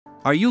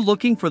Are you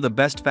looking for the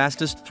best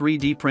fastest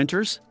 3D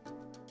printers?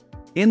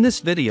 In this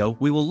video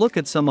we will look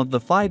at some of the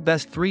 5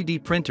 best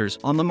 3D printers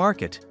on the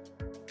market.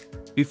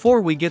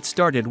 Before we get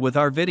started with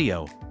our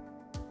video,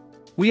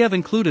 we have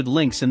included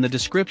links in the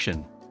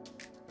description,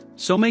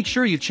 so make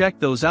sure you check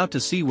those out to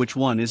see which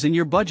one is in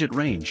your budget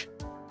range.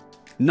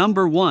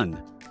 Number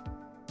 1.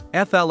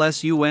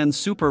 FLSUN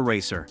Super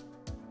Racer.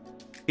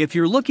 If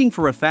you're looking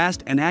for a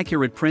fast and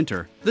accurate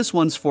printer, this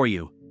one's for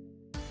you.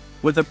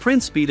 With a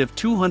print speed of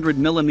 200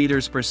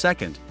 mm per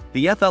second,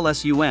 the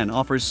FLSUN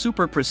offers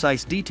super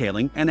precise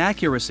detailing and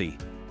accuracy.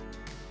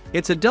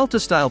 It's a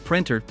Delta-style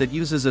printer that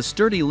uses a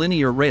sturdy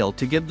linear rail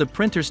to give the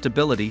printer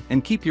stability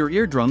and keep your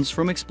eardrums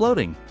from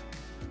exploding.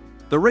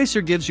 The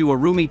Racer gives you a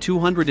roomy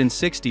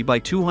 260 by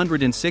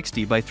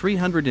 260 by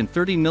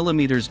 330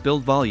 mm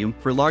build volume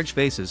for large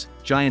faces,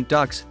 giant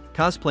ducks,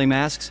 cosplay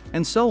masks,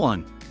 and so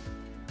on.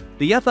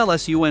 The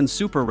FLSUN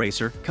Super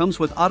Racer comes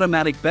with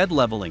automatic bed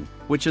leveling,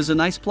 which is a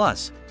nice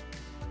plus.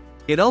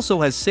 It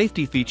also has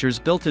safety features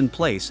built in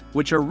place,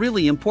 which are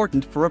really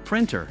important for a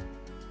printer.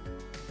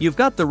 You've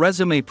got the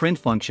resume print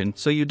function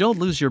so you don't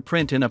lose your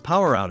print in a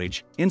power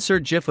outage.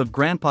 Insert GIF of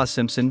Grandpa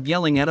Simpson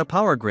yelling at a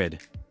power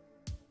grid.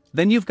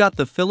 Then you've got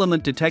the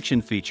filament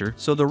detection feature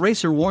so the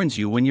Racer warns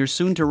you when you're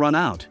soon to run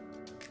out.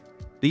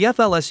 The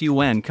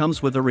FLSUN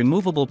comes with a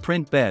removable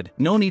print bed,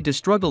 no need to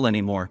struggle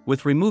anymore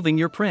with removing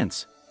your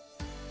prints.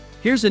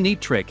 Here's a neat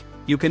trick,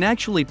 you can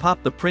actually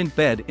pop the print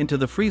bed into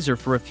the freezer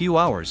for a few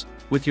hours,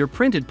 with your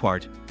printed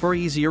part, for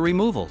easier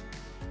removal.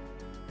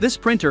 This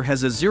printer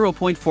has a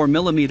 0.4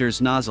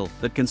 mm nozzle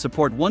that can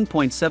support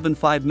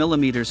 1.75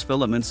 mm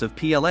filaments of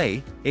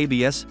PLA,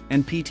 ABS,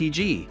 and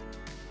PTG.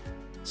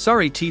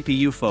 Sorry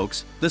TPU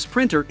folks, this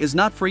printer is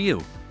not for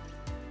you.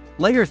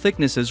 Layer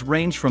thicknesses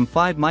range from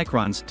 5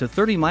 microns to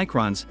 30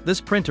 microns, this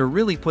printer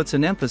really puts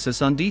an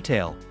emphasis on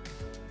detail.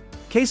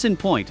 Case in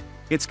point,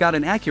 it's got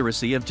an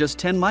accuracy of just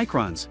 10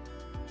 microns.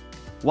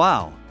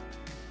 Wow!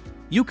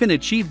 You can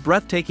achieve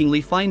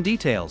breathtakingly fine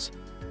details.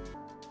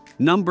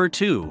 Number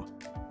 2.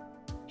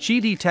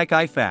 Qidi Tech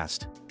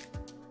iFast.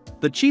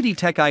 The Qidi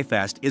Tech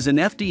iFast is an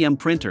FDM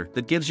printer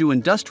that gives you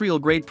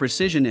industrial-grade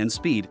precision and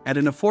speed at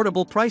an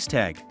affordable price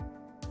tag.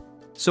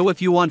 So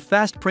if you want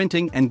fast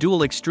printing and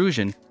dual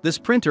extrusion, this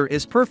printer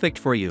is perfect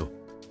for you.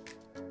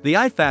 The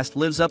iFast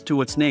lives up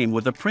to its name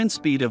with a print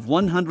speed of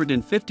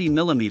 150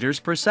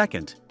 mm per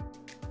second.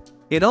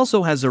 It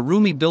also has a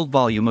roomy build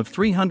volume of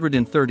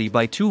 330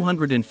 by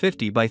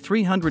 250 by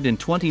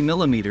 320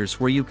 mm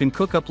where you can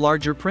cook up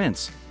larger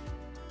prints.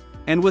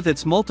 And with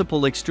its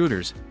multiple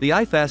extruders, the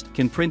iFast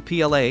can print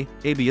PLA,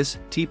 ABS,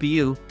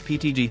 TPU,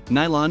 PTG,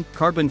 nylon,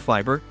 carbon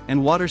fiber,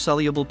 and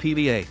water-soluble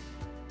PVA.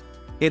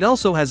 It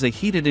also has a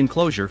heated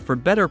enclosure for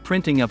better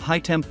printing of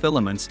high-temp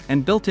filaments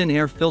and built-in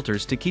air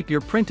filters to keep your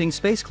printing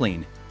space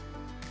clean.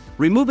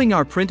 Removing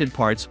our printed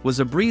parts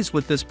was a breeze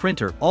with this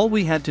printer. All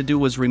we had to do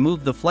was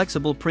remove the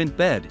flexible print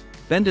bed,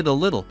 bend it a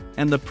little,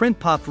 and the print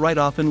popped right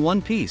off in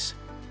one piece.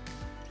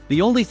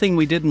 The only thing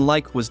we didn't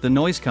like was the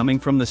noise coming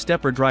from the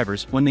stepper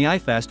drivers when the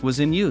iFast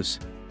was in use.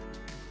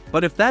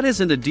 But if that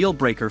isn't a deal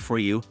breaker for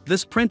you,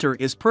 this printer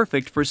is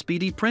perfect for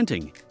speedy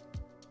printing.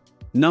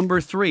 Number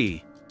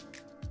 3.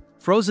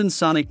 Phrozen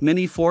Sonic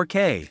Mini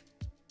 4K.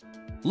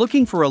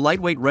 Looking for a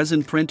lightweight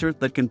resin printer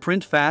that can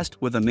print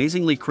fast with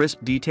amazingly crisp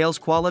details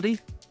quality?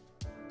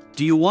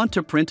 Do you want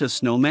to print a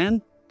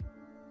snowman?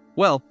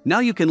 Well,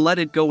 now you can let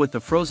it go with the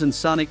Phrozen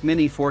Sonic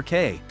Mini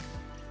 4K.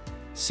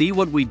 See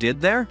what we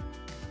did there?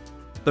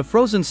 The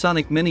Phrozen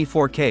Sonic Mini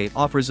 4K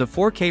offers a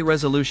 4K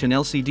resolution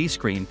LCD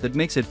screen that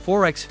makes it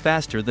 4x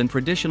faster than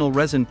traditional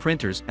resin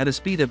printers at a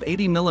speed of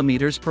 80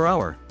 mm per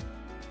hour.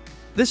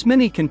 This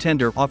mini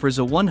contender offers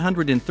a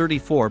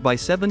 134 by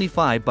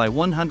 75 by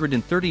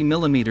 130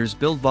 mm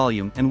build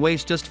volume and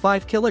weighs just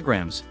 5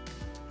 kilograms.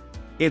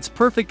 It's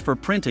perfect for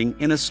printing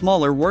in a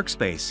smaller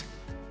workspace.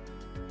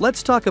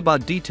 Let's talk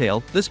about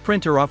detail. This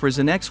printer offers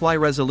an XY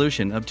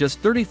resolution of just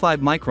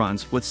 35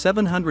 microns with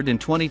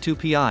 722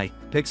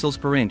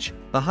 pixels per inch,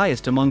 the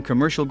highest among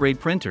commercial-grade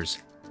printers.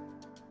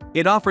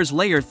 It offers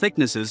layer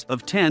thicknesses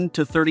of 10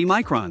 to 30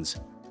 microns.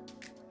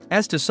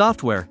 As to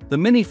software, the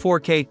Mini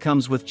 4K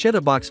comes with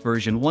Chidabox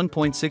version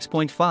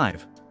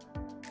 1.6.5.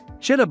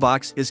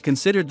 Chidabox is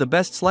considered the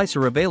best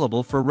slicer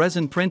available for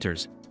resin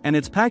printers, and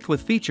it's packed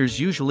with features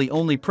usually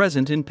only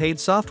present in paid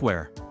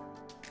software.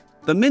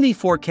 The Mini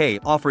 4K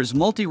offers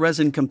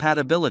multi-resin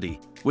compatibility,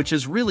 which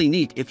is really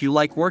neat if you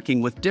like working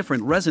with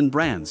different resin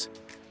brands.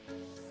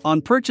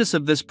 On purchase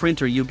of this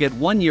printer you get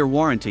 1-year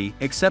warranty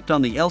except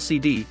on the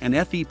LCD and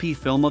FEP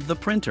film of the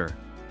printer.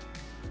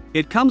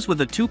 It comes with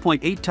a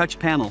 2.8 touch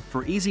panel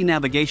for easy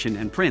navigation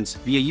and prints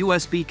via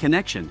USB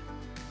connection.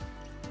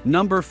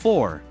 Number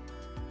 4.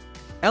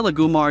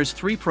 Elegoo Mars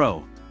 3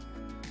 Pro.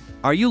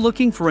 Are you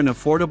looking for an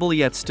affordable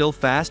yet still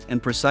fast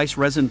and precise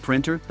resin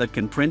printer that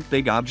can print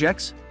big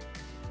objects?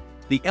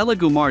 The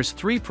Elegoo Mars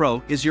 3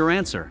 Pro is your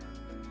answer.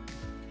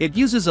 It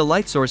uses a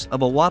light source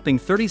of a whopping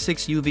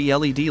 36 UV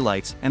LED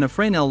lights and a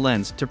Fresnel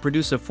lens to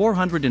produce a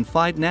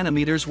 405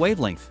 nanometers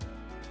wavelength.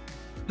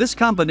 This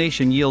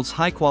combination yields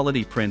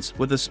high-quality prints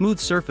with a smooth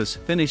surface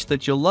finish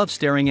that you'll love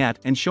staring at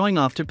and showing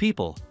off to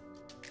people.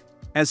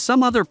 As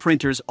some other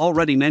printers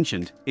already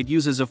mentioned, it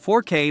uses a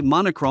 4K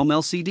monochrome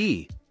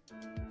LCD.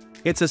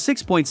 It's a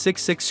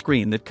 6.66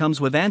 screen that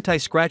comes with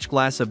anti-scratch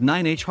glass of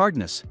 9H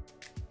hardness.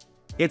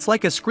 It's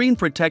like a screen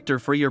protector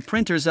for your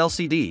printer's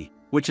LCD,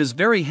 which is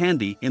very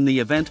handy in the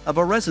event of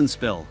a resin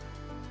spill.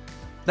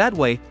 That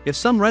way, if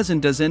some resin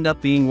does end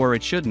up being where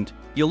it shouldn't,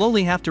 you'll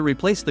only have to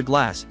replace the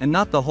glass and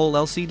not the whole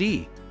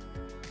LCD.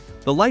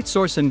 The light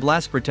source and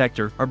glass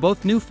protector are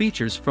both new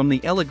features from the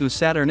Elegoo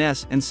Saturn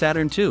S and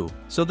Saturn II,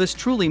 so this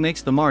truly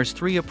makes the Mars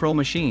 3 a pro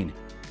machine.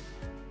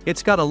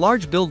 It's got a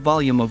large build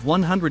volume of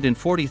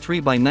 143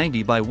 by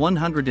 90 by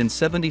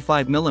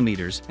 175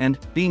 mm and,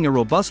 being a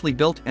robustly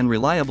built and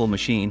reliable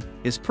machine,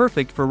 is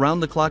perfect for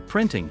round-the-clock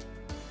printing.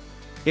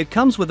 It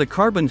comes with a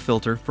carbon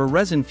filter for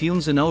resin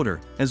fumes and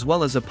odor, as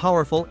well as a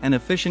powerful and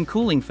efficient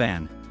cooling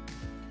fan.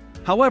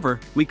 However,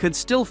 we could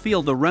still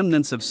feel the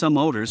remnants of some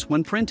odors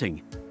when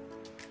printing.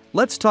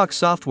 Let's talk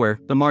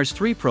software. The Mars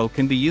 3 Pro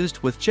can be used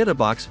with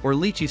Qidi or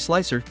Lychee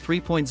Slicer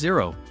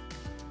 3.0.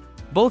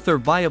 Both are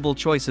viable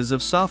choices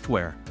of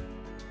software.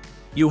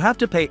 You have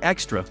to pay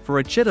extra for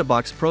a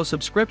Qidi Pro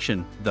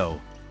subscription, though.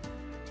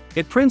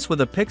 It prints with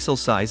a pixel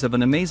size of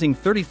an amazing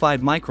 35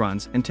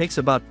 microns and takes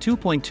about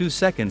 2.2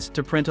 seconds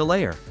to print a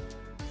layer.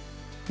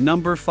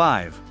 Number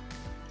 5.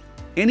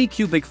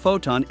 Anycubic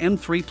Photon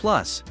M3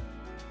 Plus.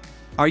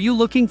 Are you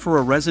looking for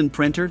a resin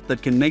printer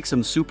that can make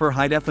some super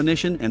high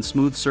definition and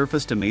smooth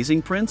surfaced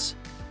amazing prints?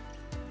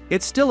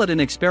 It's still at an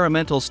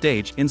experimental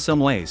stage in some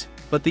ways,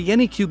 but the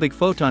Anycubic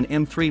Photon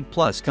M3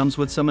 Plus comes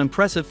with some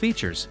impressive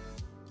features.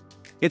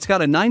 It's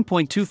got a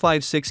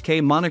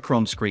 9.256K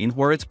monochrome screen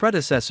where its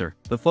predecessor,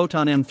 the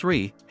Photon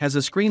M3, has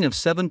a screen of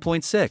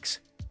 7.6.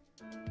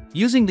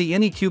 Using the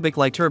Anycubic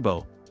Light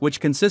Turbo, which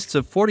consists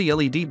of 40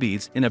 LED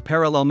beads in a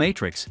parallel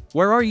matrix,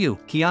 where are you,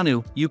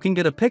 Keanu? You can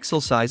get a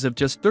pixel size of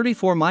just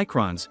 34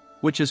 microns,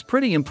 which is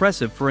pretty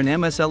impressive for an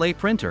MSLA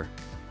printer.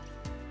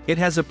 It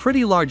has a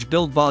pretty large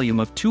build volume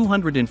of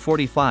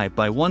 245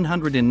 by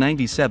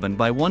 197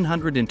 by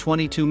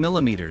 122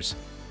 mm.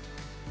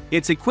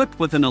 It's equipped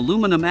with an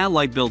aluminum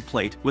alloy build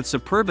plate with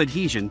superb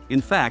adhesion,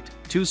 in fact,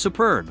 too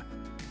superb.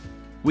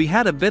 We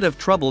had a bit of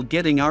trouble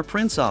getting our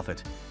prints off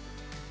it.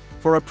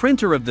 For a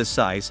printer of this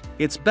size,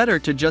 it's better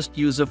to just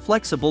use a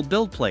flexible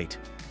build plate.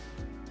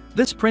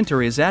 This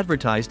printer is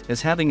advertised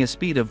as having a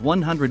speed of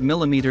 100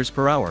 mm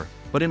per hour,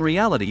 but in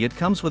reality it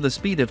comes with a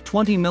speed of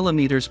 20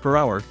 mm per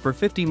hour for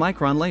 50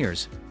 micron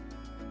layers.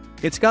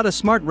 It's got a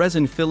smart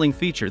resin filling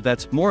feature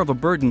that's more of a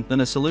burden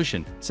than a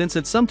solution, since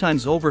it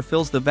sometimes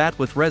overfills the vat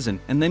with resin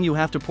and then you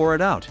have to pour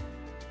it out.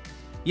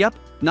 Yep,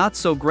 not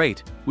so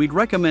great. We'd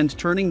recommend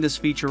turning this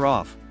feature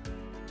off.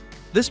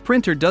 This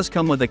printer does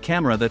come with a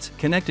camera that's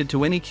connected to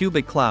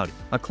Anycubic Cloud,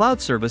 a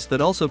cloud service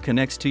that also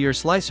connects to your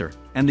slicer,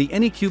 and the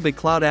Anycubic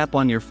Cloud app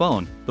on your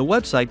phone. The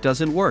website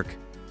doesn't work.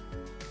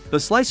 The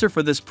slicer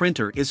for this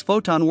printer is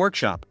Photon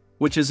Workshop,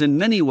 which is in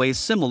many ways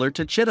similar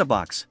to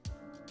Qidi.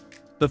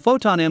 The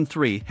Photon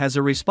M3 has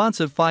a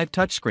responsive 5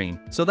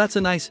 touchscreen, so that's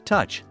a nice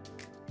touch.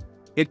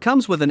 It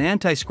comes with an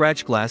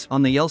anti-scratch glass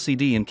on the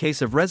LCD in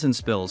case of resin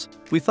spills.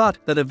 We thought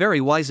that a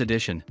very wise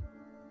addition.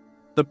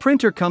 The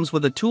printer comes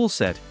with a tool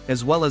set,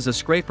 as well as a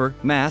scraper,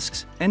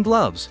 masks, and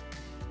gloves.